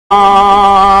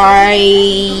I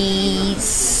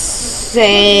sense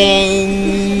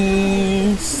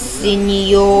in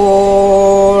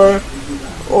your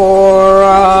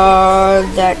aura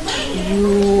that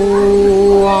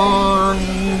you want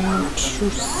to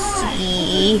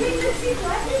see.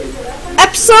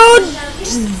 Episode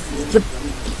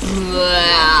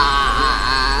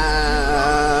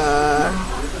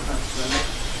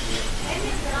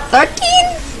 13?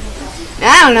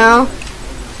 I don't know.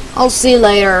 I'll see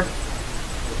later.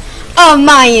 Of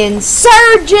my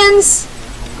Insurgence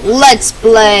Let's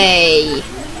Play.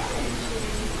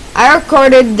 I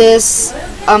recorded this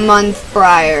a month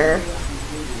prior.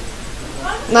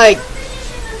 Like,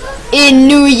 in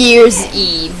New Year's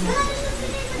Eve.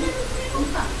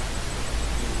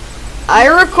 I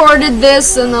recorded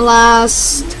this in the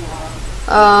last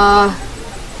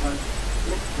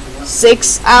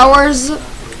 6 hours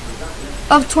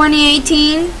of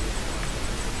 2018.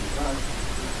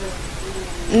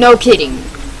 No kidding.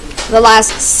 The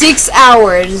last 6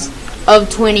 hours of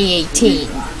 2018.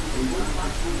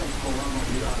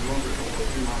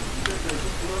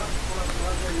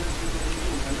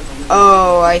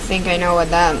 Oh, I think I know what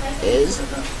that is.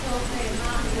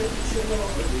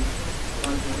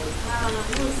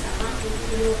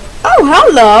 Oh,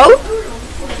 hello!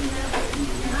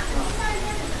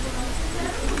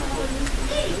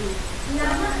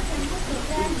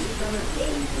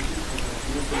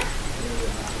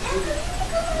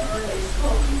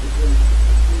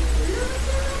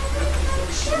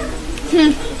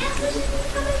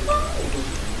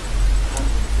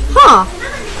 Huh.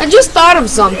 I just thought of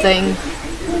something.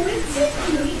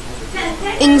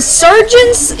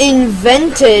 Insurgents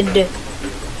invented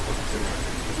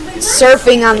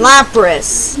surfing on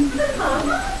Lapras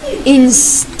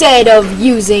instead of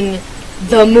using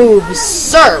the move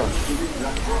Surf.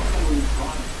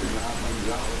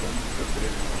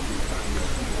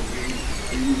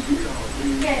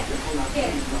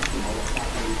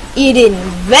 It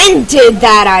invented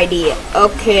that idea.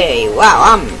 Okay, wow,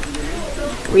 I'm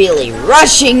really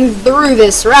rushing through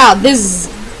this route. This is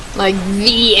like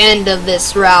the end of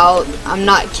this route. I'm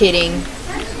not kidding.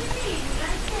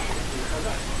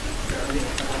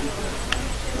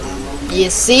 You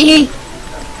see?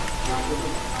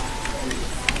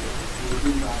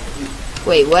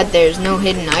 Wait, what? There's no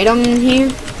hidden item in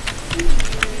here?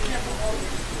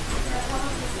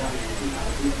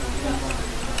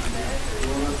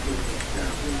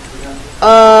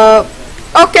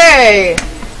 Okay.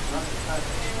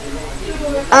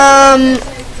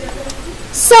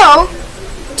 So,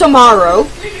 tomorrow,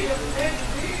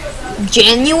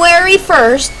 January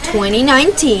 1st,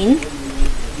 2019,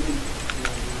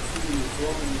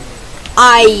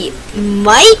 I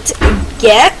might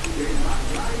get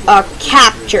a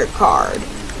capture card.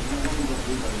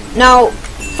 Now,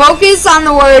 focus on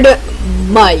the word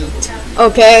might,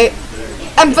 okay?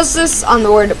 Emphasis on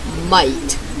the word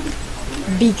might.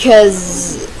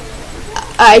 Because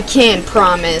I can't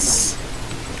promise.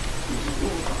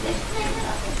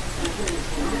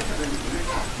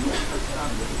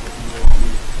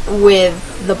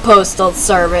 With the postal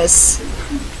service,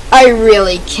 I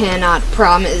really cannot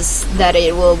promise that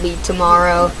it will be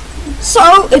tomorrow.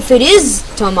 So, if it is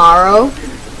tomorrow,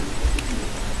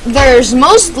 there's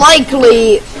most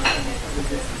likely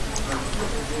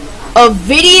a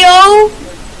video.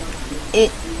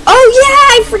 Oh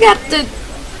yeah, I forgot to.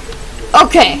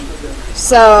 Okay,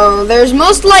 so there's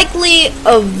most likely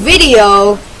a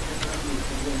video,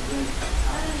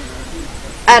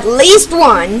 at least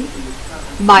one,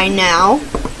 by now,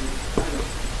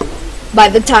 by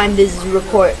the time this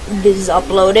is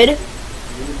uploaded,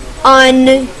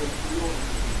 on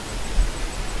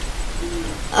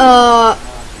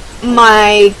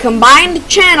my combined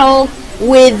channel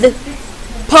with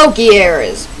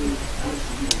Pokémon,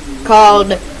 called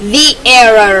The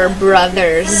Error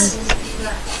Brothers,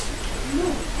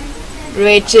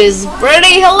 which is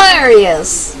pretty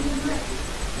hilarious.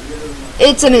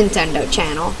 It's a Nintendo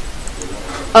channel.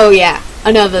 Oh yeah,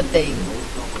 another thing.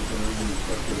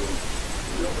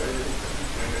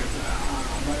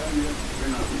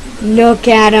 Look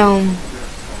at him.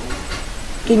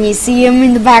 Can you see him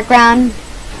in the background?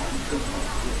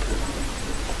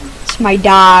 It's my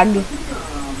dog.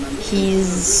 He's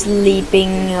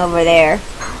sleeping over there.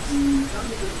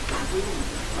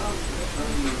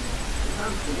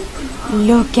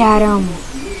 Look at him.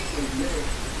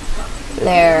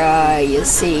 There, you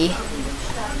see.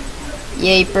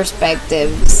 Yay,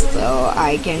 perspectives, so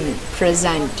I can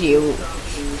present you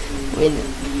with.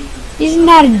 Isn't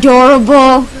that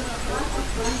adorable?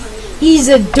 He's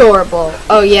adorable.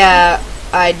 Oh yeah,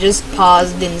 I just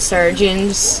paused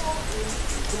Insurgence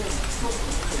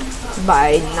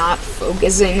by not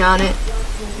focusing on it.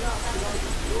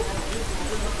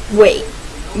 Wait,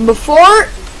 before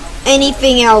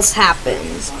anything else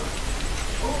happens,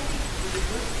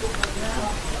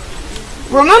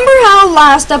 remember how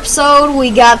last episode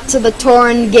we got to the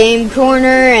Torrent game corner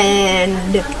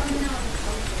and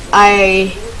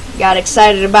I got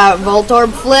excited about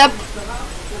Voltorb Flip?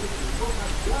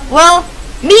 Well,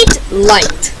 meet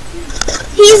Light.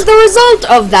 He's the result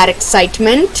of that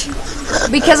excitement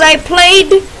because I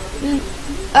played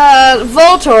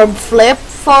Voltorb Flip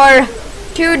for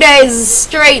 2 days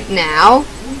straight now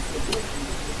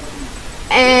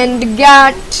and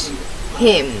got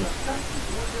him.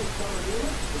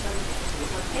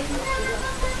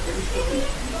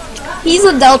 He's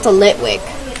a Delta Litwick,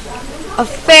 a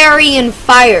fairy and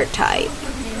fire type.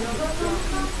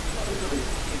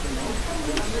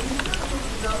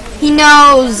 He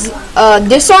knows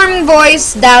Disarming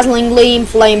Voice, Dazzling Gleam,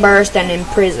 Flame Burst, and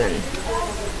Imprison.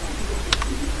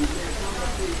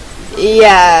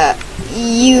 Yeah,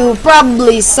 you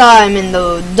probably saw him in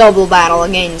the double battle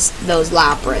against those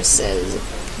Laprases.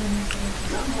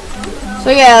 So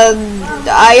yeah,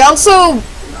 I also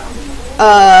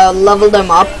leveled him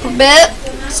up a bit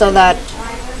so that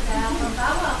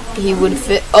he would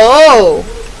fit. Oh,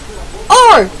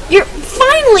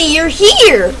 you're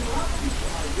here.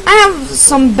 I have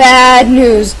some bad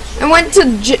news. I went to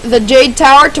the Jade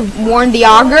Tower to warn the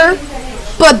Augur,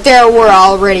 but there were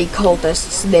already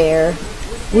cultists there.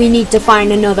 We need to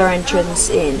find another entrance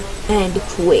in, and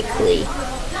quickly.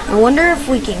 I wonder if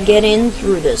we can get in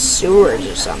through the sewers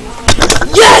or something.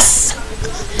 Yes!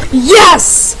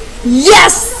 Yes!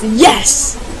 Yes!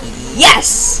 Yes!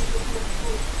 Yes!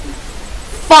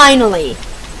 Finally!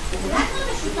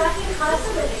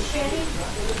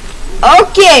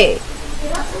 Okay!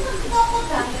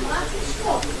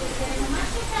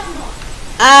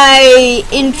 I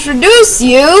introduce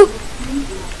you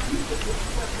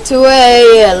to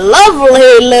a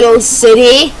lovely little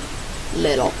city.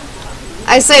 Little.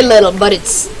 I say little, but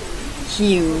it's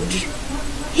huge.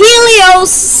 Helios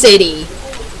City.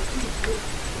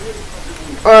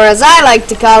 Or as I like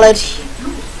to call it,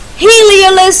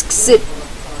 Heliolisk City.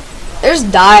 There's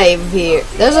dive here.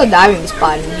 There's a diving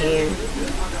spot in here.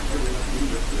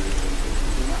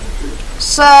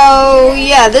 So,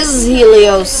 yeah, this is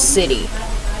Helios City.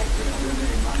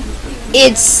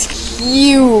 It's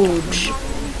huge.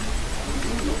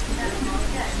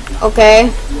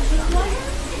 Okay.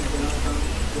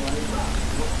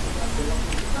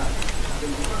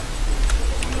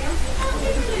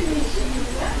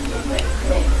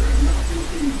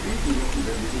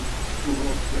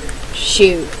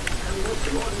 Shoot.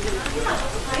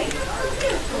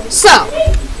 So,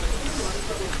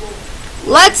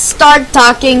 let's start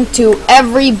talking to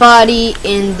everybody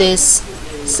in this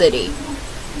city.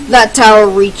 That tower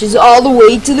reaches all the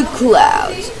way to the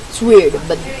clouds. It's weird,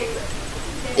 but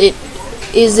it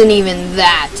isn't even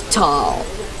that tall.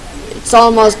 It's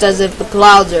almost as if the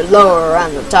clouds are lower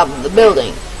around the top of the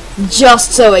building,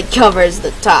 just so it covers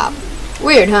the top.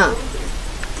 Weird, huh?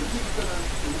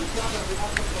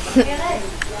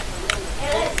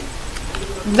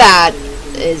 That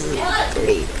is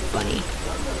pretty funny.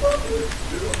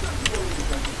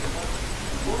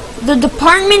 The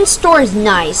department store is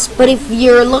nice, but if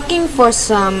you're looking for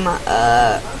some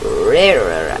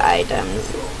rarer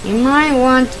items, you might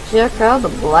want to check out the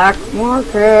black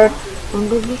market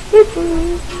under the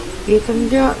city. You can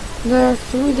get there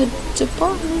through the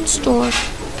department store.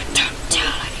 Don't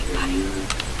tell anybody.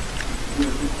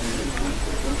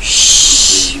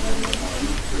 Shh!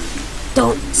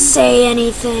 Don't say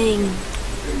anything.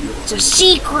 It's a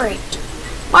secret.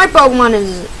 My Pokemon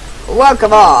is a work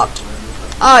of art.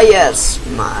 Ah yes,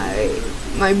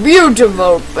 my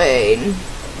beautiful Pain.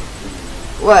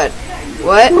 What?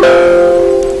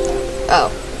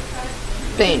 Oh,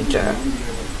 painter.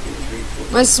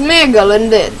 My Smiggle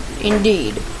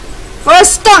indeed. For a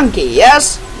Stunky,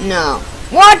 yes? No.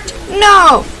 What?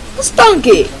 No! A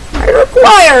Stunky! I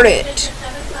require it!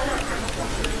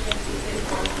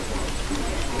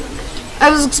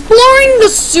 I was exploring the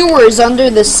sewers under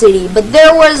the city, but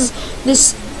there was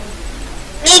this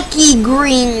icky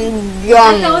green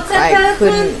gunk I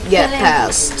couldn't get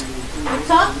past.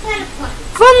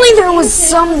 If only there was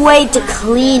some way to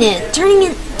clean it,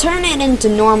 turn it into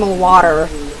normal water.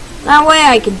 That way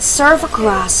I could surf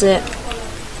across it.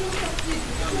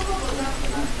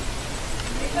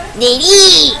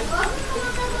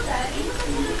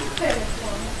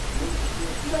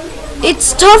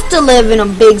 It's tough to live in a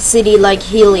big city like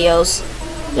Helios.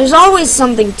 There's always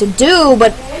something to do,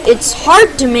 but it's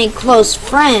hard to make close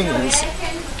friends.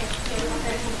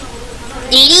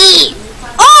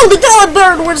 No, the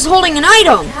Telebird was holding an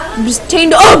item. It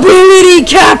contained ability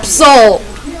capsule.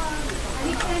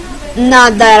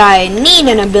 Not that I need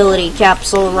an ability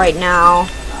capsule right now,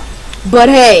 but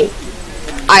hey,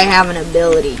 I have an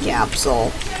ability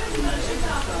capsule.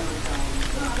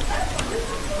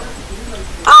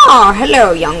 Oh,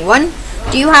 hello, young one.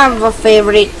 Do you have a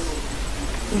favorite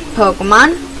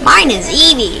Pokemon? Mine is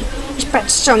Eevee. I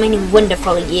spent so many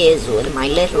wonderful years with my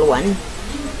little one.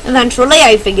 Eventually,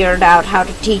 I figured out how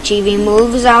to teach Eevee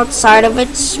moves outside of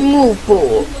its move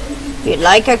pool. If you'd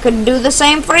like, I could do the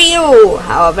same for you.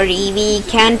 However, Eevee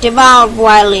can't evolve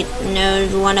while it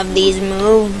knows one of these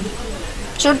moves.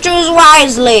 So choose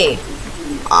wisely.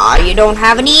 You don't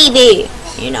have an Eevee.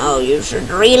 You know, you should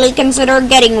really consider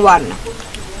getting one.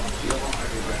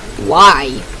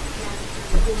 Why?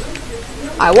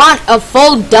 I want a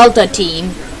full Delta team.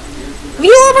 Have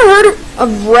you ever heard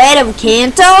of Red of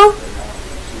Kanto?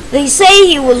 They say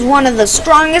he was one of the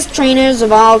strongest trainers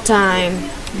of all time,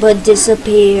 but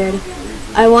disappeared.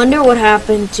 I wonder what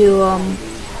happened to him.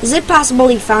 Is it possible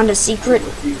he found a secret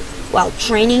while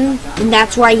training, and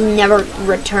that's why he never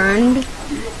returned?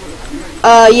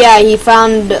 Yeah, he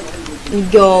found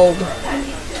gold.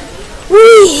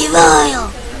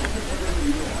 Weevil!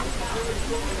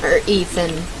 Or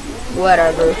Ethan.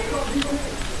 Whatever.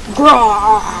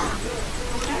 Graw!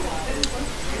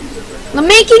 The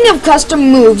making of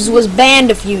custom moves was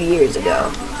banned a few years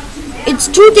ago. It's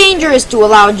too dangerous to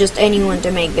allow just anyone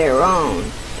to make their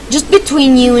own. Just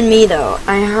between you and me, though,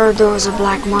 I heard there was a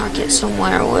black market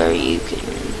somewhere where you can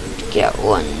get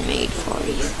one made for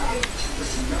you.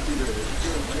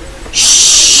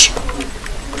 Shh!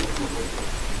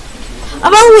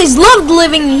 I've always loved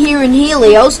living here in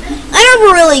Helios. I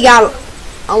never really got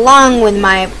along with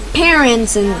my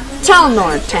parents in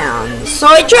Telnor town, so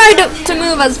I tried to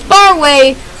move as far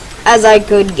away as I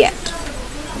could get.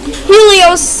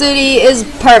 Helios City is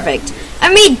perfect. I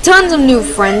made tons of new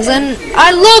friends, and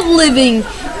I love living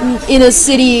in a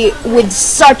city with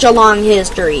such a long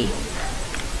history.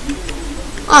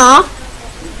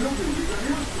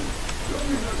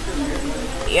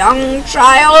 Young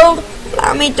child,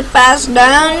 allow me to pass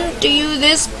down to you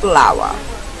this flower.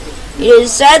 It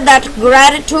is said that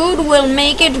gratitude will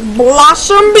make it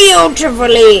blossom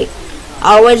beautifully.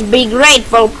 Always be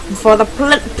grateful for the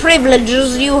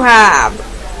privileges you have.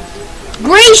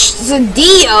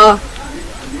 Gracidia!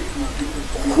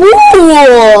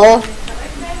 Cool!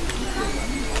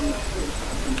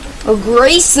 A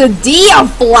Gracidia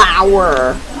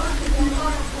flower!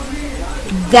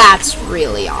 That's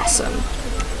really awesome.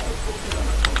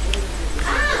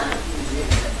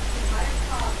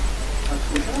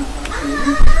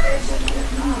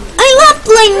 I love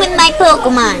playing with my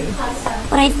Pokemon,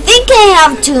 but I think I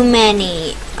have too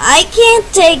many. I can't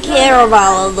take care of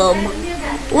all of them.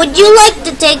 Would you like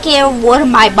to take care of one of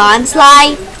my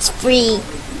Bonsly? It's free.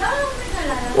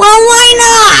 Well, why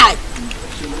not?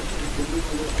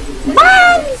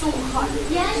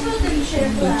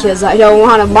 Because I don't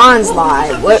want a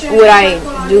Bonsly. What would I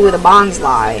do with a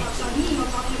Bonsly?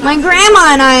 My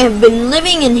grandma and I have been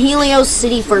living in Helios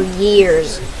City for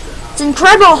years. It's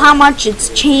incredible how much it's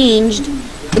changed.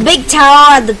 The big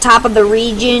tower at the top of the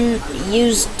region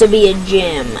used to be a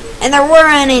gym, and there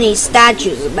weren't any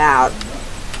statues about.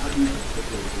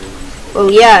 Oh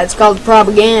yeah, it's called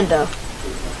propaganda.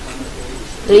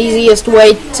 The easiest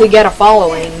way to get a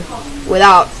following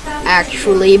without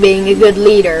actually being a good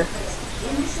leader.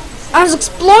 I was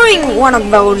exploring one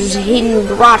of those hidden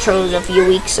grottos a few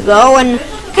weeks ago and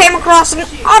came across an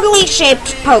oddly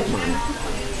shaped Pokemon.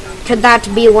 Could that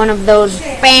be one of those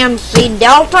fancy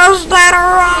deltas that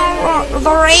are on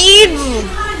the raids?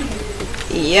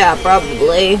 Yeah,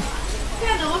 probably.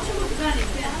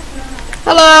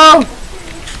 Hello!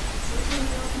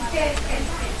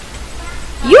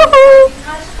 Yoo-hoo!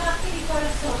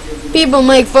 People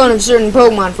make fun of certain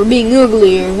Pokemon for being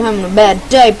ugly or having a bad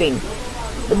typing.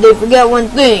 But they forget one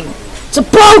thing. It's a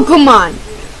Pokemon!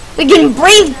 They can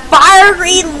breathe fire,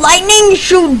 eat lightning,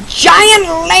 shoot giant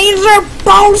laser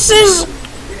pulses!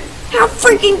 How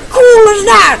freaking cool is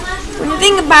that? When you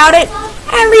think about it,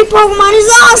 every Pokemon is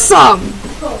awesome!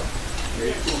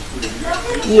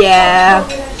 Yeah.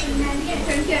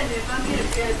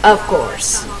 Of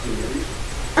course.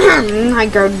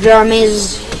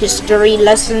 Hygrodermy's History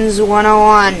Lessons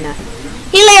 101.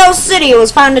 Helios City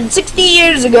was founded 60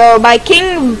 years ago by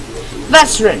King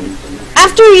Vesrin.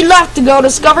 After he left to go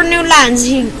discover new lands,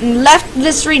 he left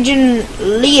this region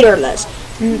leaderless.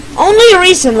 Only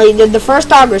recently did the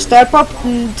first Augur step up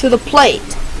to the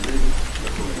plate.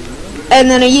 And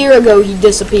then a year ago he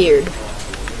disappeared.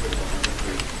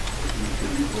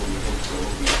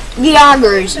 The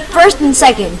augurs, first and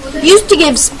second, used to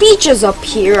give speeches up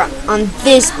here on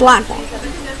this platform.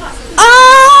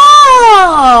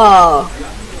 Oh!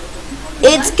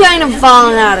 It's kind of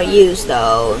fallen out of use,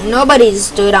 though. Nobody's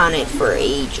stood on it for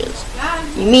ages.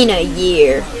 You mean a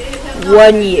year?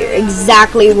 1 year.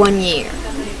 Exactly 1 year.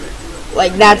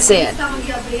 Like, that's it.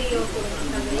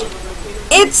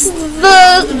 It's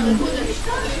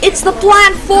the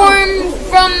platform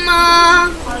from,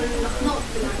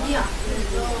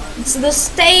 it's the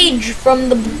stage from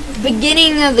the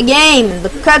beginning of the game, the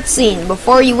cutscene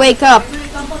before you wake up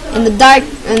in the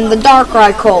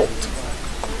Darkrai cult.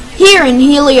 Here in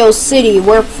Helios City,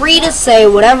 we're free to say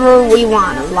whatever we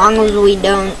want as long as we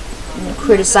don't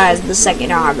criticize the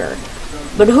second augur.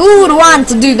 But who would want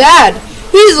to do that?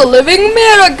 He's a living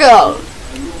miracle!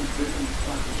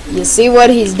 You see what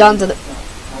he's done to the...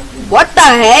 What the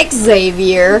heck,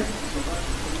 Xavier?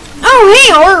 Oh,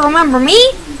 hey, or remember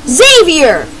me?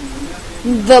 Xavier!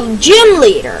 The gym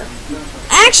leader.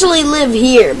 I actually live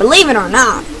here, believe it or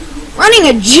not. Running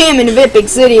a gym in Vipic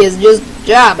City is just a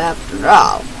job after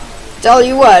all. Tell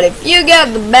you what, if you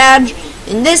get the badge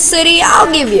in this city,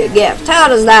 I'll give you a gift. How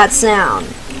does that sound?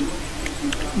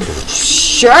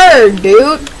 Sure,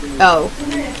 dude. Oh.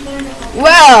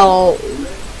 Well,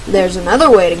 there's another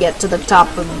way to get to the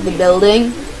top of the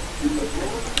building.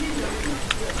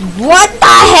 What the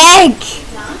heck?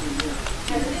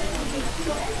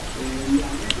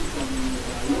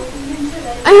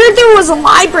 I heard there was a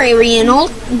library in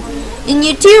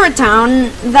Utira Town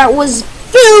that was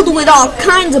filled with all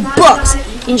kinds of books.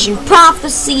 Ancient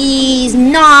prophecies,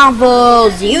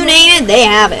 novels, you name it, they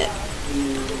have it.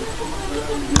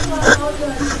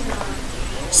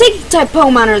 Psychic type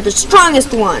Pokemon are the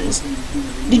strongest ones.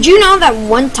 Did you know that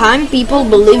one time people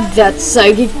believed that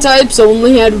psychic types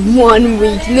only had one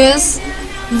weakness?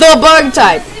 The bug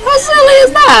type. How silly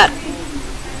is that?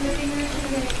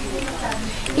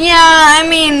 Yeah, I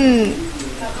mean,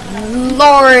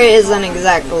 lore isn't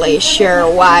exactly sure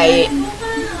why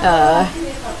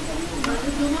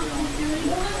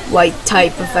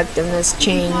type effectiveness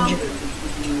change.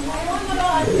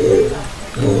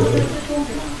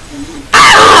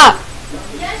 Ah!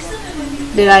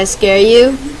 Did I scare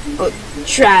you? Oh,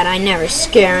 trat, I never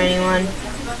scare anyone.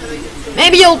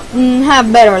 Maybe you'll have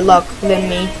better luck than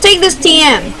me. Take this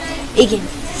TM. It can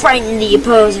frighten the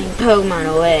opposing Pokemon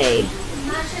away.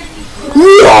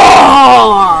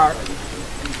 Roar!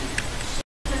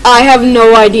 I have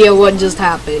no idea what just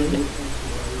happened.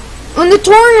 When the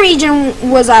Torn region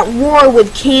was at war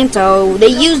with Kanto, they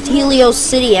used Helios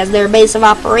City as their base of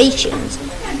operations.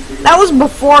 That was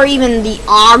before even the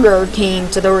Augur came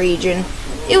to the region.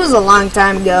 It was a long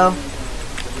time ago.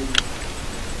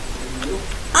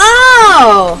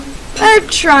 Oh! They're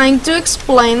trying to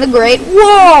explain the Great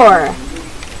War.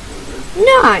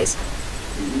 Nice.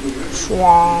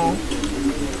 Schwong.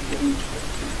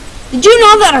 Did you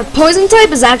know that our poison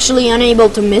type is actually unable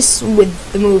to miss with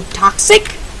the move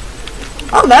Toxic?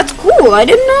 Oh, that's cool. I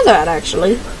didn't know that,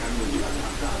 actually.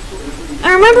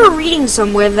 I remember reading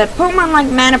somewhere that Pokemon like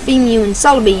Manaphy, Mew, and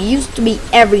Celebi used to be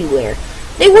everywhere.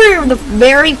 They were the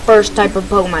very first type of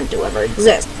Pokemon to ever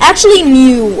exist. Actually,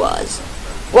 Mew was.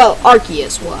 Well,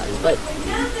 Arceus was, but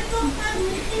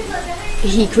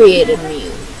he created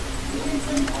Mew.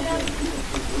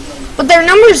 But their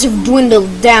numbers have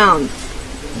dwindled down.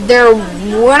 They're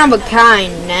one of a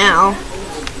kind now.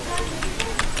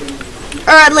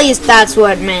 Or at least that's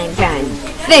what mankind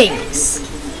thinks.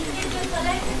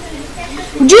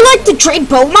 Would you like to trade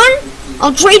Pokemon?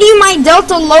 I'll trade you my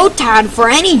Delta Lotad for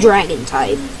any dragon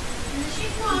type.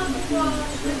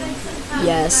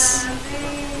 Yes.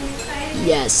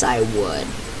 Yes, I would.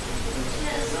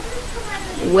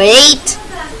 Wait.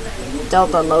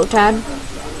 Delta Lotad?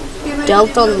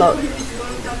 Delta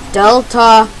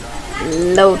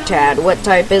Lotad. What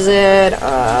type is it?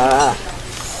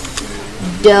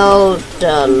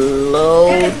 Delta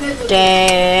Lotad.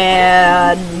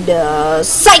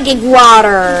 Psychic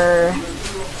Water.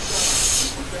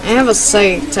 I have a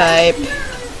Psychic type.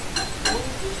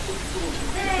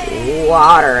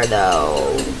 Water,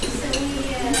 though.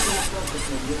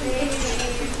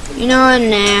 You know what?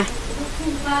 Nah.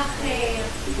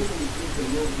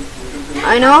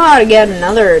 I know how to get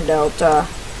another Delta.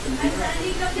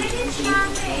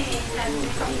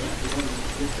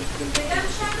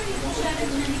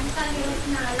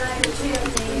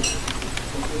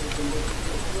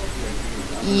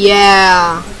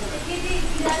 Yeah.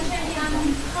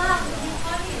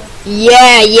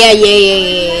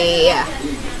 Yeah.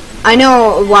 I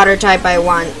know what water type I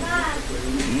want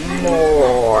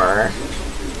more.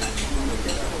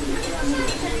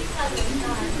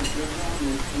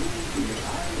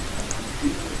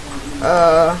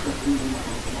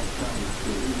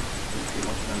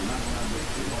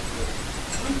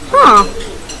 Huh.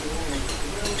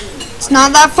 It's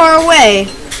not that far away.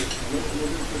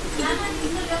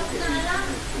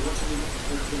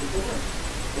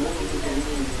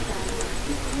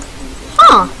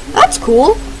 Huh. That's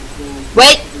cool.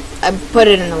 Wait. I put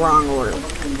it in the wrong order.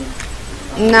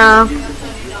 No.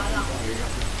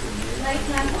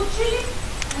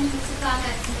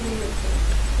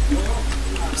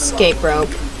 Escape rope.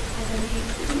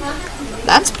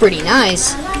 That's pretty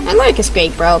nice. I like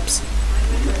escape ropes.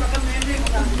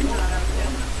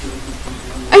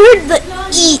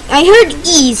 I heard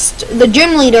East, the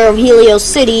gym leader of Helios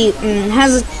City,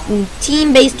 has a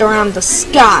team based around the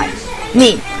sky.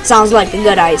 Me, sounds like a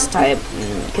good ice type.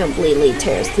 Completely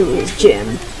tears through his gym.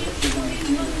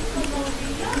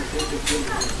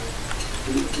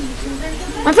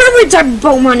 My favorite type of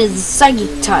Pokemon is the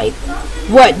Psychic type.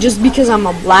 What, just because I'm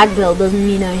a black belt doesn't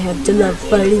mean I have to love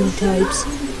fighting types.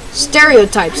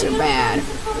 Stereotypes are bad.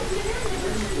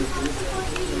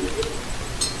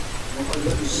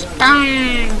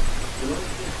 Stung.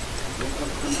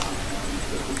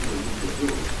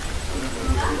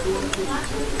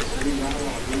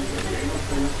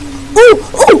 Ooh,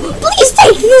 please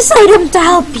take this item to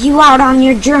help you out on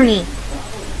your journey.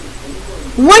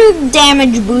 1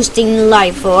 damage boosting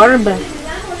life orb.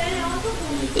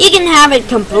 You can have it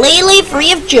completely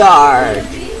free of charge.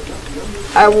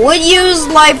 I would use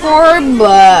life orb,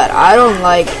 but I don't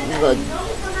like the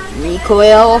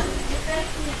recoil.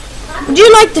 Would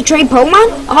you like to trade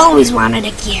Pokemon? I've always wanted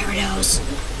a Gyarados.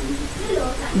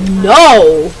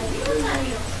 No.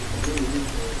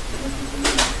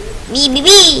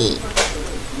 Bee.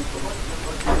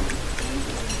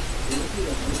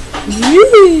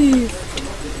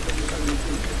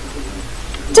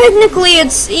 Technically,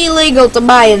 it's illegal to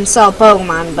buy and sell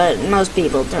Pokemon, but most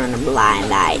people turn a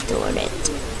blind eye toward it.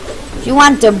 If you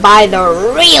want to buy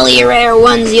the really rare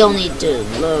ones, you'll need to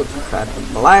look at the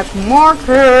black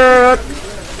market.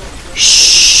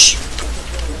 Shh.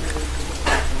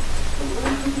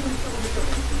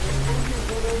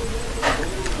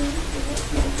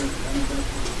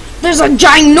 There's a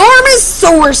ginormous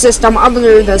sewer system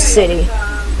under the city.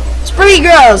 It's pretty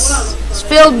gross. It's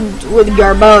filled with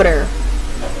Garbodor.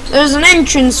 There's an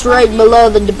entrance right below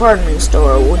the department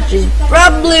store, which is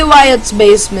probably why its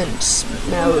basement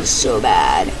smells so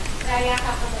bad.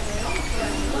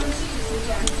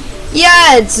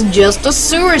 Yeah, it's just a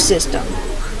sewer system.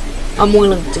 I'm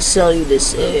willing to sell you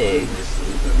this egg.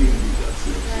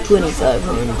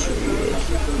 2,500.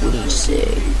 What do you say?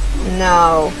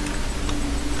 No.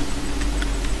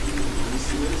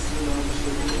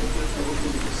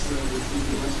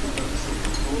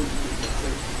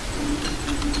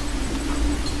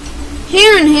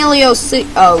 Here in Helios City.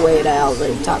 Oh wait, I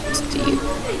already talked to you.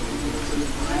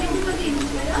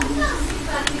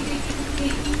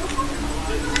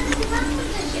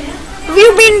 Have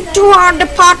you been to our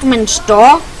department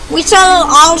store? We sell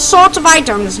all sorts of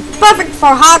items, perfect for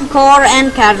hardcore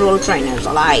and casual trainers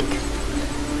alike.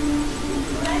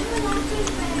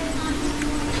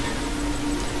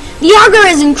 The ogre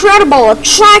is incredible,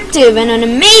 attractive, and an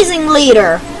amazing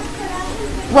leader.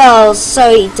 Well,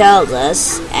 so he tells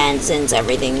us, and since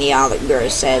everything the ogre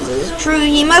says is true,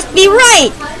 he must be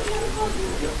right.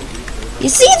 You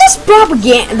see this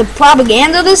the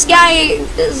propaganda this guy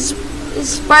is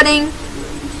spreading?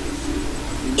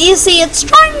 You see, it's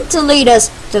trying to lead us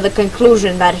to the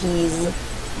conclusion that he's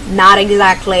not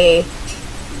exactly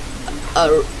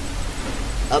a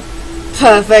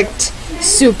perfect,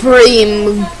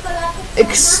 supreme,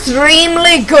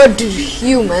 extremely good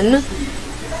human.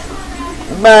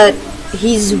 But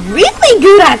he's really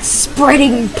good at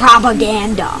spreading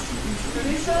propaganda.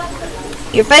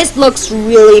 Your face looks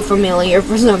really familiar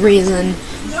for some reason.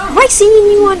 Have I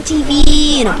seen you on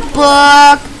TV, in a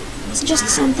book? It's just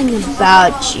something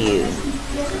about you.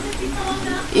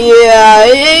 Yeah,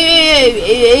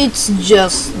 it's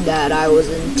just that I was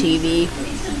in TV.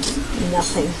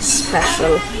 Nothing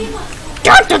special.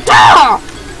 Da-da-da!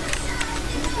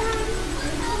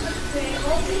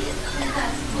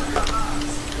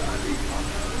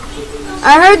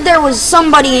 I heard there was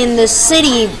somebody in this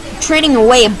city trading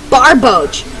away a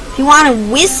Barboach. If you want a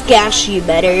Whiscash, you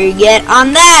better get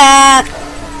on that.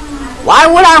 Why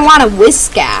would I want a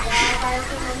Whiscash?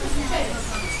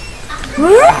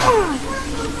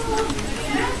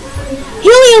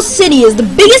 Helios City is the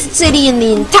biggest city in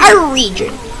the entire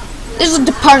region. There's a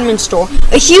department store,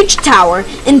 a huge tower,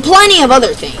 and plenty of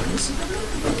other things.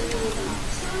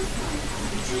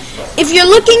 If you're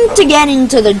looking to get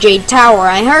into the Jade Tower,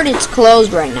 I heard it's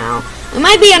closed right now. It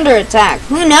might be under attack.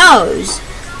 Who knows?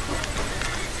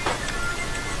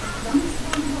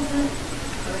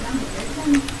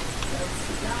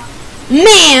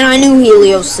 Man, I knew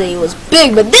Helios City was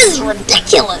big, but this is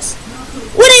ridiculous.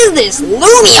 What is this,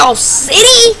 Lumio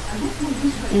City?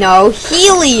 No,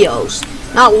 Helios.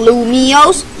 Not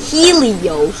Lumios,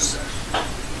 Helios.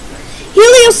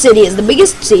 Helios City is the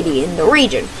biggest city in the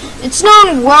region. It's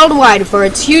known worldwide for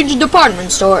its huge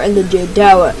department store and the Jade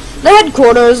Tower, the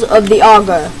headquarters of the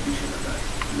Augur.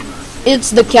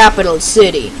 It's the capital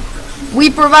city. We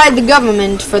provide the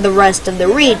government for the rest of the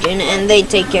region, and they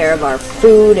take care of our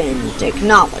food and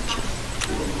technology.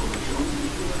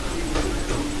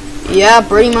 Yeah,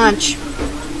 pretty much.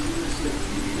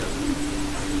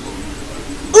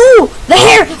 Ooh, the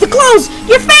hair, the clothes,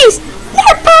 your face,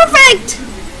 they're perfect!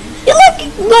 You look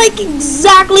like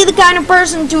exactly the kind of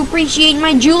person to appreciate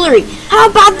my jewelry. How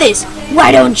about this?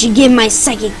 Why don't you give my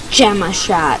psychic gem a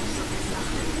shot?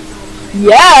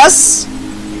 Yes!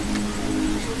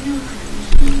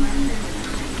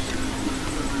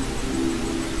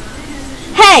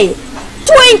 Hey,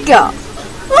 Twinkle!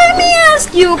 Let me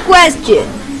ask you a question.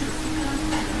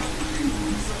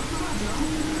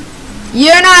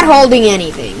 You're not holding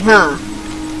anything, huh?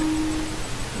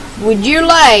 Would you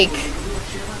like...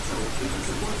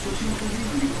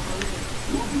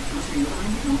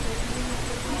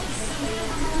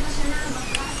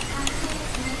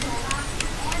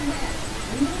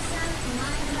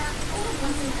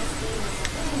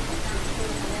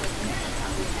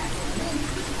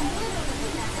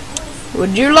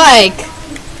 Would you like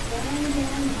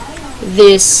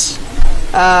this,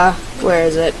 where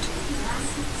is it?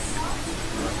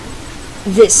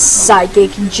 This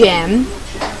psychic gem?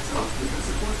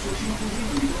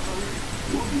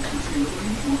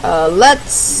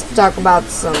 Let's talk about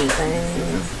something.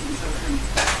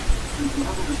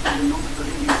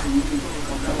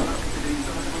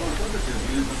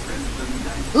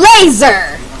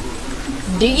 Laser!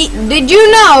 Did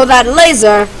you know that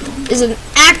laser is an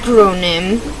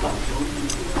acronym?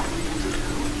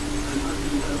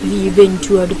 Have you been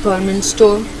to a department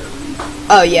store?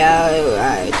 Oh yeah,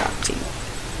 I talked to you.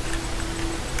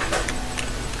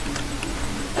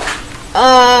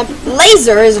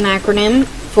 Laser is an acronym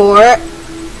for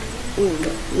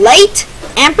light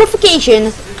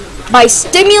amplification by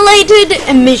stimulated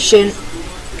emission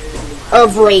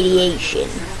of radiation.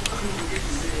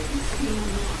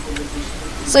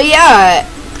 So yeah,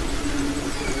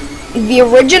 the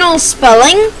original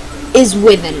spelling is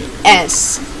with an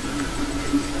S,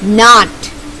 not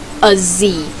a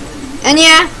Z. And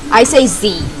yeah, I say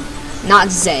Z, not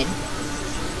Z.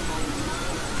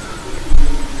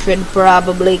 Should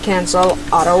probably cancel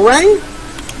auto run.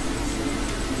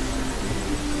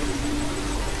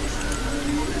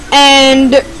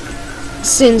 And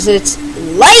since it's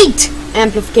light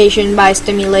amplification by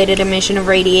stimulated emission of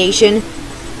radiation,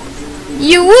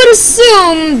 you would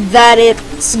assume that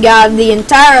it's got the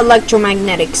entire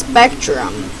electromagnetic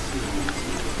spectrum.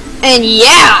 And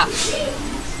yeah,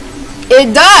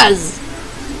 it does.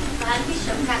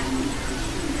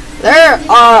 There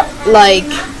are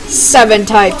like 7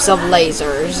 types of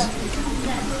lasers,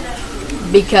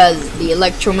 because the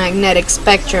electromagnetic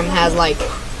spectrum has like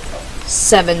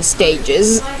 7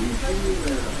 stages.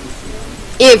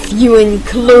 If you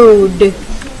include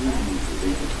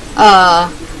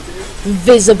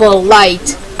visible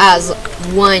light as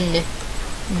one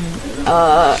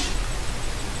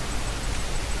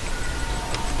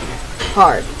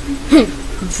part.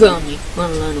 Funny.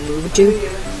 Wanna learn a move or two?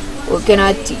 What can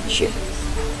I teach you?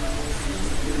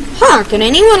 Huh, can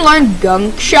anyone learn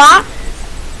gunk shot?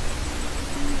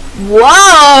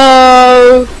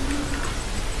 Whoa!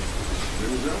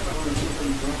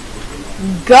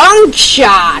 Gunk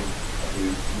shot!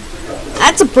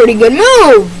 That's a pretty good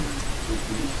move!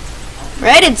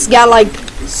 Right? It's got like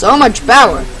so much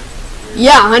power.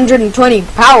 Yeah, 120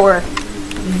 power.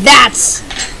 That's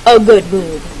a good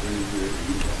move.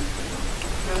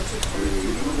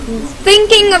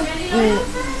 Thinking of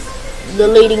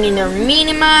deleting either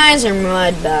minimize or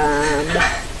mud bomb.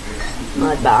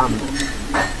 Mud bomb.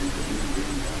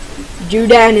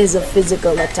 Judan is a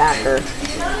physical attacker.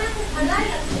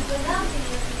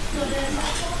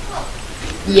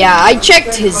 Yeah, I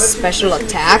checked his special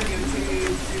attack.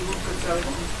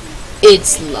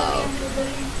 It's low.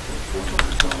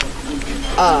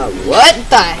 What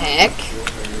the heck?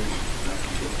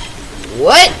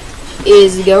 What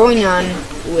is going on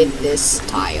with this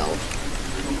tile?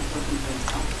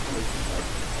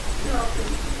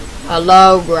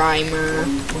 Hello, Grimer.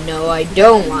 No, I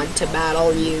don't want to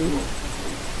battle you.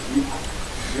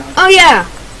 Oh yeah.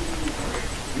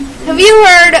 Have you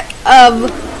heard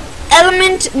of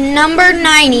element number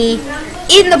 90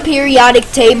 in the periodic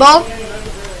table?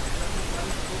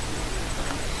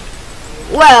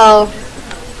 Well,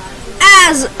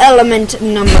 as element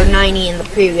number 90 in the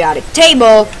periodic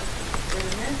table,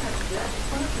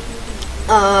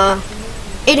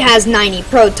 it has 90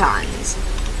 protons.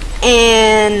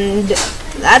 And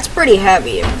that's pretty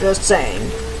heavy, I'm just saying.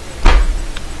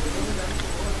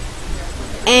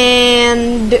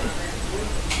 And,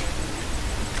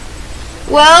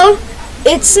 well,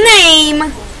 its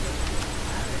name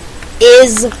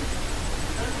is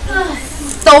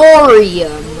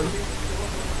thorium.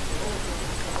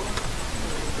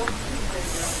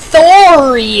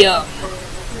 Thorium.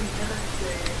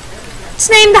 It's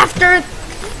named after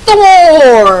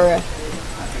Thor.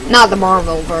 Not the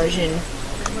Marvel version.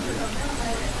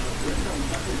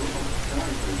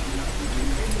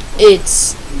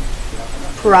 It's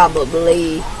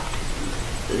probably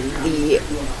the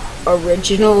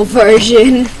original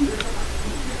version.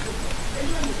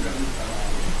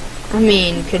 I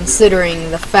mean,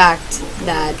 considering the fact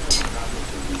that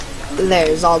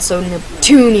there's also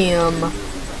Neptunium.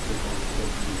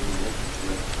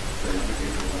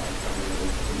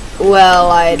 Well,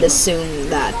 I'd assume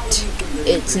that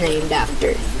it's named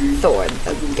after Thor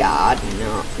the god,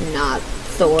 not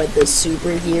Thor the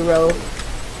superhero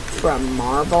from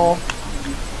Marvel.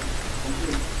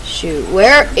 Shoot,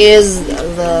 where is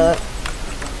the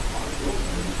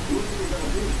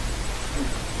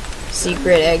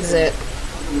secret exit?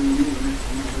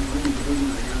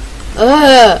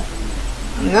 Ugh!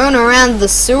 I'm going around the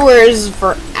sewers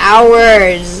for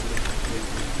hours.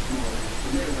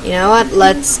 You know what?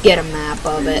 Let's get a map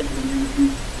of it.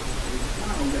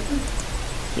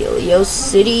 Helios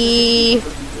City.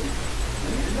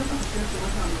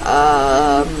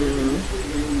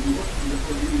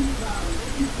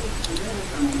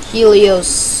 Helios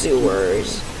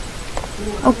sewers.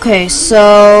 Okay,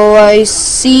 so I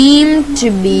seem to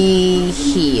be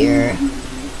here.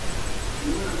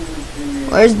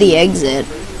 Where's the exit?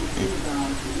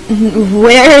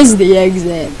 Where is the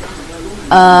exit?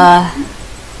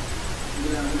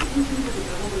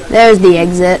 There's the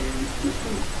exit.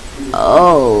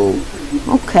 Oh,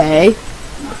 okay.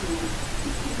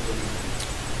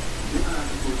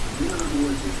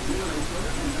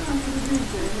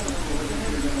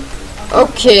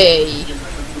 Okay.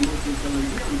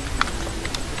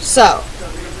 So.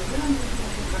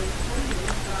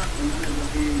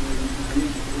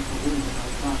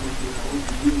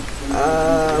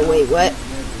 Wait, what?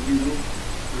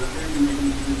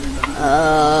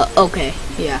 Okay,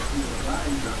 yeah.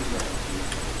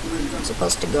 I'm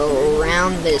supposed to go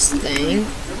around this thing.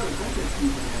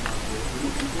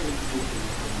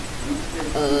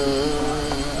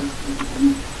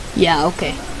 Yeah,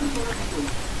 okay.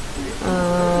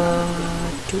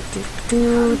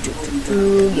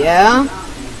 Yeah.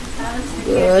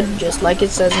 Good, just like it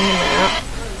says in the map.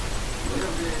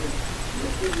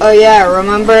 Oh yeah,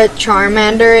 remember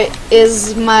Charmander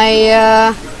is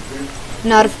my,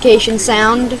 notification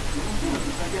sound?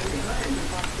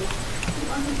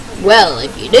 Well,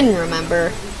 if you didn't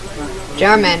remember,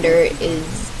 Charmander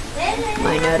is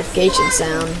my notification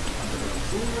sound.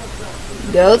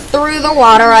 Go through the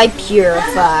water I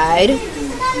purified.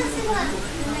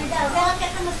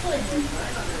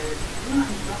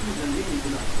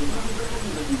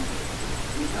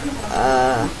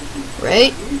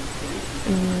 Right?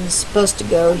 I'm supposed to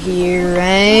go here,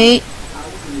 right?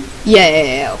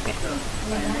 Yeah, okay.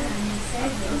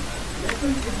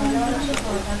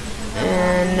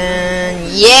 And then,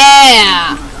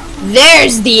 yeah!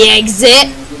 There's the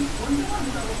exit!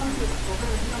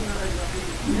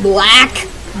 Black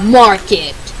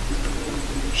Market.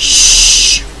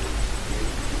 Shh!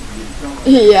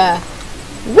 Yeah.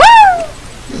 Woo!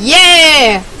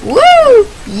 Yeah! Woo!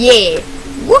 Yeah!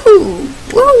 Woohoo!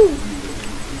 Woo!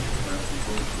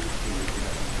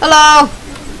 Hello!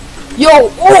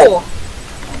 Yo! Oh!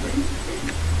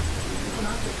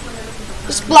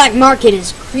 This black market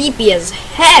is creepy as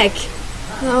heck.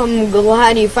 I'm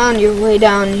glad you found your way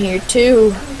down here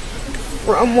too.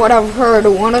 From what I've heard,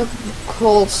 one of the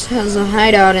cults has a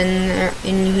hideout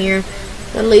in here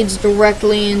that leads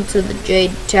directly into the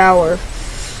Jade Tower.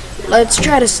 Let's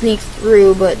try to sneak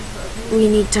through, but we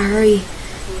need to hurry.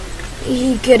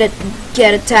 He could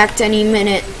get attacked any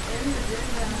minute.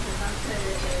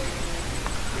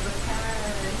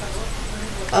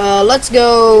 Let's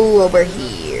go over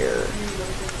here.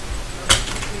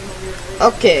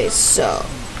 Okay, so...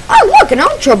 Oh, look, an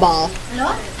Ultra Ball!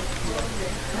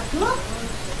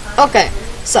 Okay,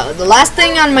 so the last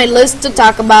thing on my list to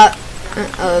talk about,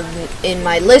 in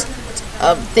my list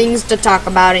of things to talk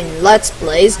about in Let's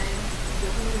Plays,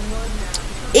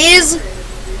 is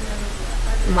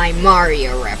my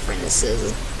Mario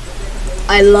references.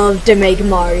 I love to make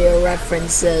Mario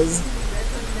references.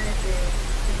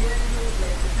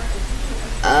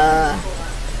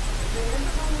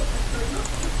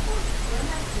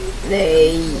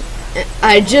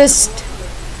 I just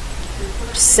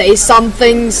say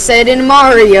something said in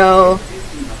Mario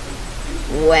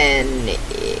when,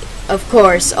 of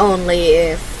course, only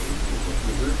if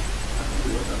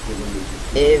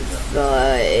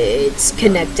it's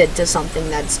connected to something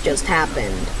that's just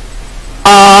happened.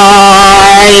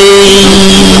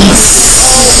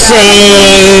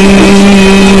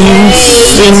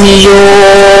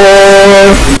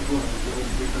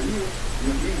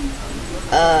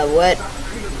 What?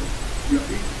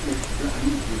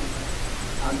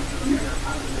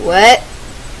 What?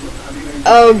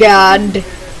 Oh God.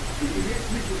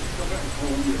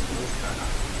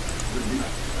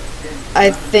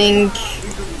 I think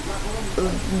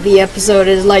the episode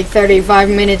is like 35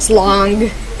 minutes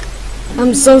long.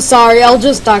 I'm so sorry, I'll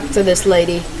just talk to this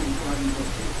lady.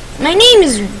 My name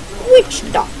is Witch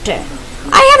Doctor.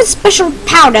 I have a special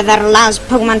powder that allows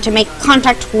Pokemon to make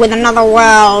contact with another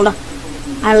world.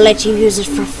 I'll let you use it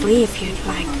for free if you'd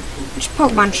like. Which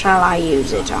Pokemon shall I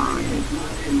use it on?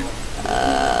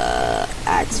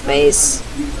 Axeface.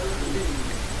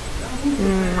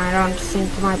 I don't think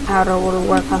my powder will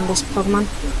work on this Pokemon.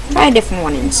 Try a different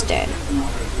one instead.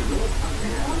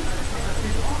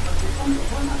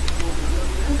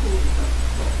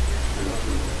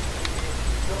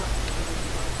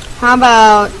 How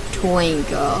about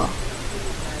Twinkle?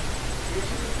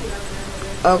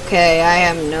 Okay, I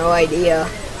have no idea.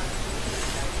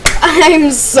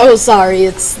 I'm so sorry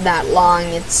it's that long.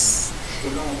 It's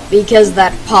because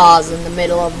that pause in the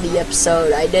middle of the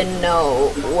episode, I didn't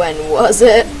know when was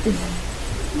it.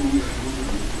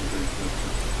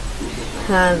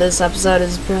 This episode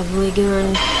is probably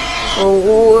going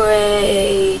for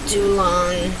way too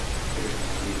long.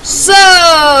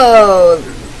 So,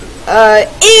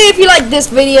 if you like this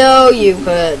video, you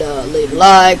could leave a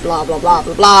like, blah blah blah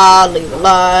blah blah, leave a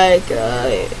like,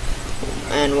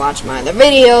 and watch my other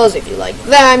videos. If you like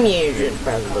them, you should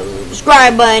press the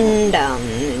subscribe button down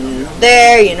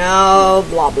there, you know,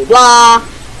 blah blah blah.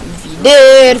 If you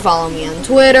did, follow me on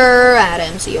Twitter at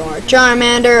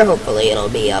MCORCharmander. Hopefully it'll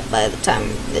be up by the time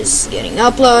this is getting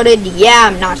uploaded. Yeah,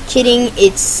 I'm not kidding,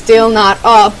 it's still not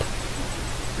up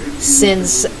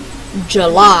since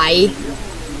July.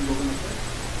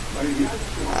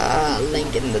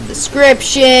 Link in the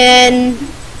description.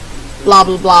 Blah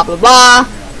blah blah blah blah.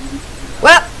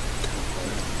 Well,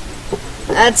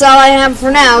 that's all I have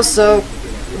for now, so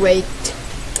wait.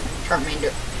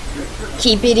 Charmander.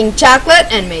 Keep eating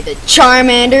chocolate and may the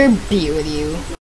Charmander be with you.